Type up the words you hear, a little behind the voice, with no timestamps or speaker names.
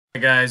Hey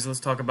guys, let's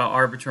talk about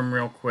Arbitrum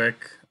real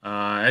quick.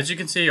 As you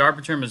can see,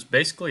 Arbitrum has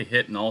basically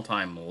hit an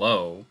all-time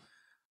low.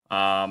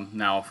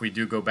 Now, if we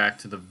do go back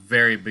to the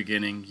very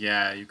beginning,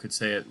 yeah, you could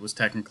say it was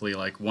technically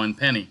like 1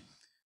 penny.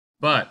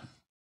 But,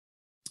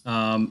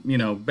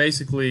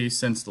 basically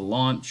since the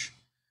launch,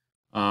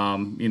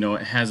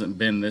 it hasn't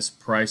been this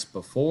price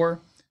before.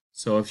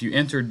 So if you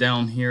entered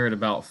down here at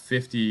about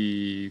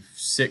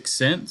 56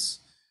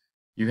 cents,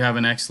 you have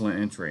an excellent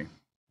entry.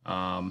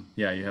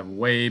 Yeah, you have a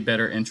way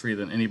better entry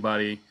than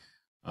anybody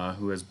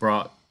who has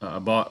bought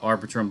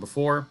Arbitrum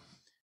before.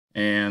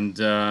 And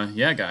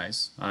yeah,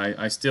 guys,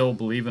 I still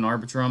believe in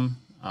Arbitrum.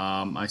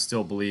 I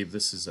still believe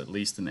this is at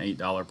least an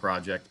 $8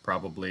 project,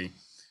 probably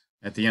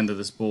at the end of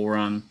this bull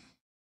run.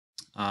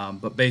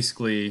 But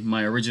basically,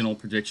 my original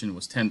prediction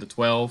was 10 to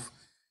 12.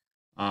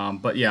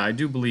 But yeah, I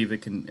do believe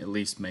it can at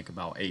least make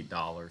about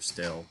 $8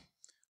 still.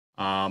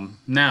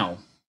 Now,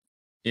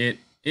 it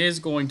is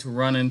going to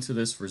run into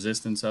this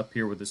resistance up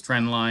here with this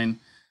trend line.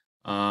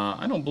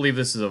 I don't believe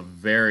this is a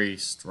very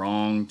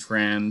strong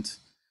trend.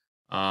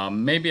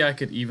 Maybe I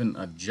could even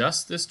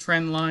adjust this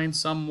trend line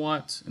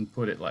somewhat and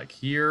put it like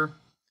here.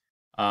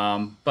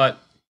 But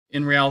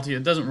in reality,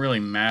 it doesn't really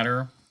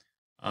matter.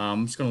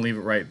 I'm just going to leave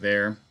it right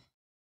there.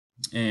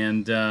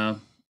 And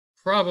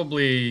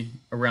probably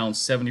around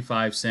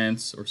 75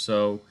 cents or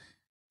so,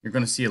 you're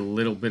going to see a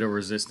little bit of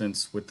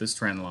resistance with this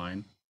trend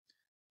line.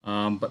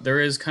 But there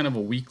is kind of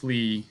a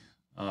weekly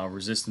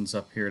resistance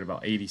up here at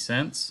about 80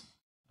 cents.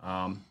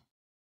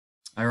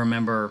 I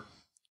remember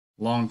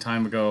a long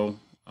time ago,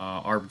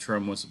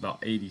 Arbitrum was about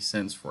 80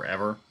 cents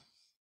forever.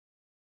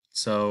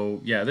 So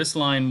yeah, this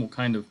line will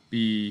kind of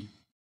be,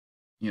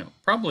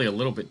 probably a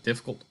little bit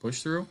difficult to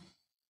push through,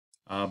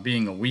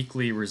 being a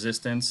weekly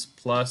resistance.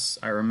 Plus,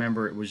 I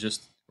remember it was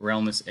just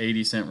around this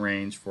 80-cent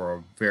range for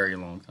a very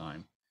long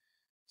time.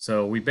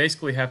 So we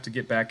basically have to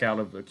get back out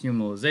of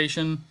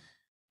accumulation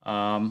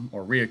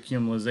or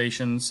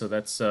reaccumulation. So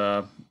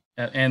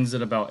that ends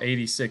at about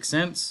 86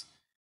 cents.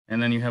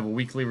 And then you have a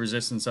weekly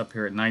resistance up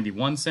here at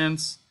 91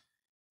 cents.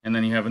 And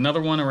then you have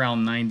another one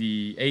around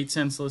 98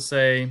 cents, let's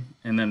say.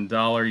 And then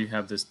dollar, you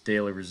have this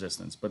daily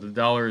resistance. But the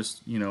dollar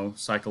is,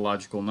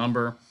 psychological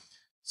number.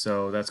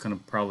 So that's going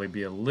to probably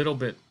be a little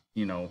bit,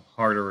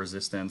 harder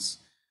resistance,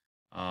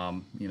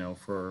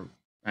 for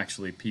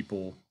actually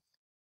people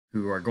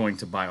who are going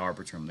to buy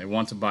Arbitrum. They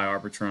want to buy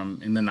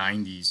Arbitrum in the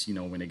 90s,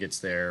 when it gets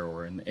there,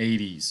 or in the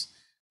 80s.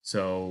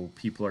 So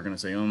people are going to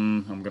say,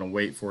 I'm going to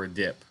wait for a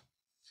dip.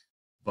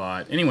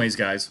 But anyways,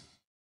 guys,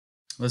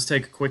 let's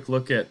take a quick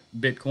look at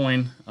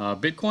Bitcoin.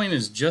 Bitcoin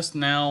is just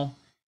now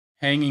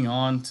hanging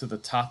on to the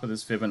top of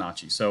this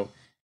Fibonacci. So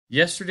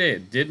yesterday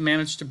it did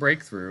manage to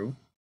break through.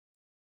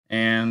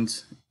 And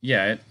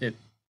yeah, it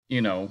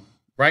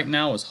right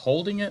now is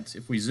holding it.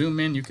 If we zoom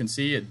in, you can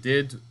see it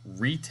did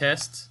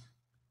retest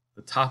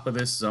the top of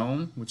this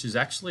zone, which is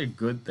actually a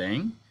good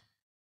thing.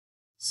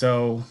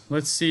 So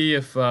let's see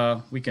if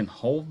we can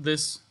hold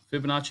this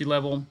Fibonacci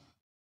level,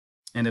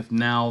 and if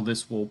now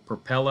this will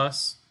propel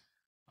us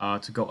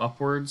to go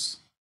upwards.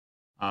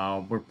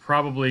 We're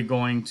probably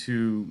going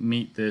to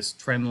meet this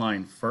trend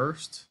line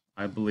first,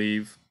 I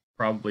believe,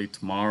 probably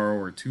tomorrow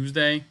or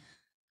Tuesday.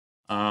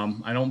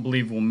 I don't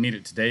believe we'll meet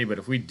it today, but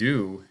if we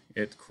do,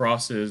 it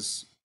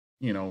crosses,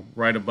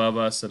 right above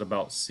us at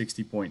about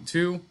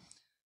 60.2.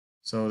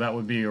 So that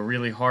would be a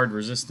really hard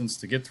resistance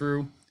to get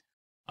through.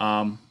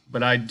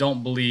 But I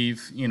don't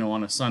believe,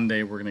 on a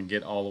Sunday we're going to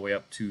get all the way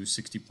up to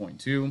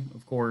 60.2,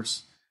 of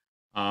course.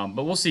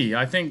 But we'll see.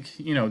 I think,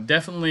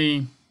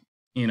 definitely,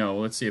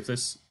 let's see if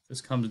this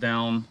comes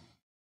down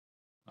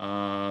the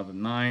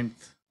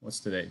 9th.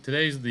 What's today?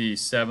 Today's the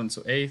 7th,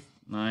 so 8th,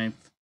 9th,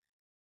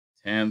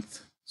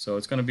 10th. So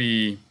it's going to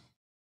be,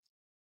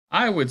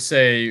 I would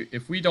say,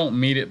 if we don't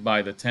meet it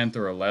by the 10th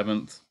or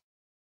 11th,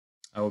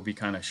 I would be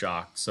kind of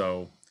shocked.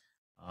 So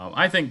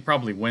I think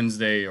probably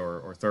Wednesday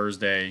or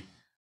Thursday.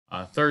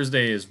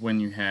 Thursday is when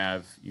you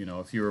have,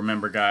 if you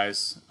remember,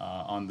 guys,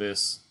 on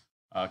this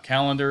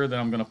calendar that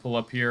I'm going to pull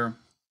up here,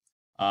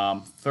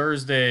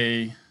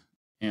 Thursday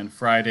and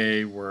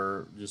Friday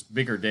were just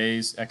bigger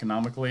days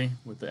economically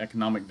with the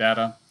economic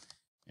data.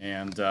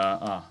 And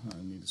I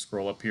need to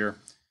scroll up here.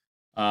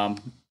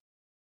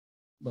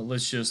 But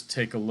let's just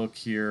take a look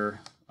here.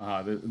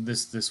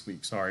 This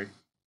week, sorry.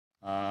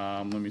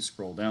 Let me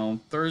scroll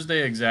down.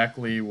 Thursday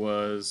exactly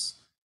was,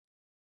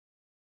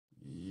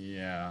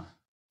 yeah,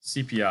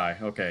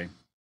 CPI. Okay,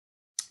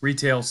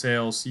 retail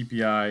sales,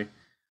 CPI,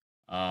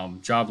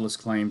 jobless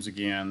claims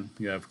again.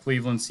 You have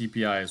Cleveland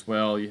CPI as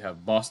well. You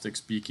have Bostic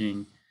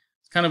speaking.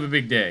 It's kind of a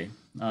big day.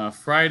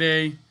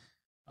 Friday,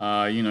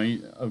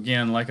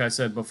 again, like I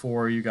said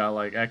before, you got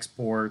like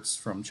exports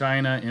from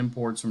China,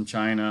 imports from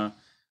China.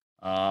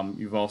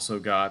 You've also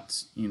got,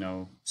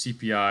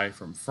 CPI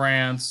from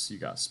France. You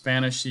got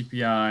Spanish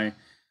CPI,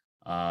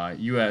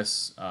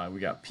 U.S. We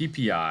got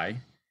PPI,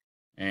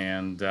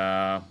 and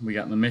we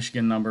got the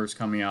Michigan numbers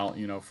coming out,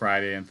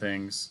 Friday and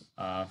things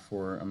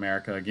for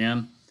America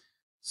again.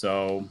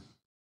 So,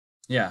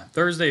 yeah,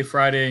 Thursday,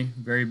 Friday,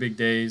 very big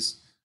days,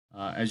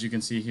 as you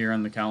can see here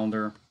on the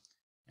calendar.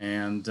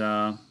 And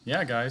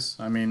yeah, guys,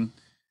 I mean,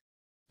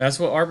 that's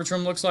what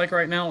Arbitrum looks like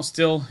right now. It's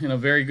still in a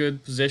very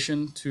good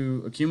position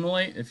to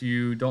accumulate if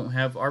you don't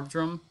have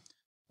Arbitrum,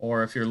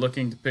 or if you're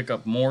looking to pick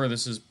up more.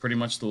 This is pretty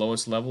much the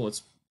lowest level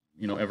it's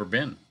ever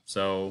been.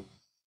 So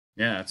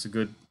yeah, it's a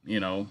good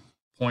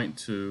point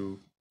to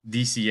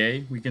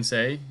DCA, we can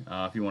say,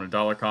 if you want a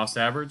dollar cost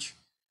average.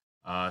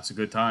 It's a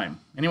good time.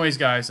 Anyways,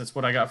 guys, that's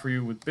what I got for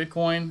you with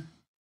Bitcoin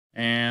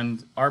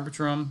and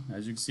Arbitrum.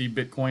 As you can see,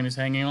 Bitcoin is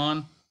hanging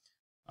on.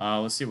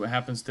 Let's see what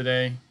happens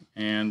today.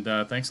 And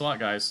thanks a lot,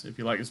 guys. If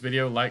you like this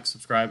video, like,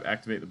 subscribe,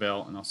 activate the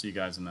bell, and I'll see you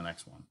guys in the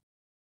next one.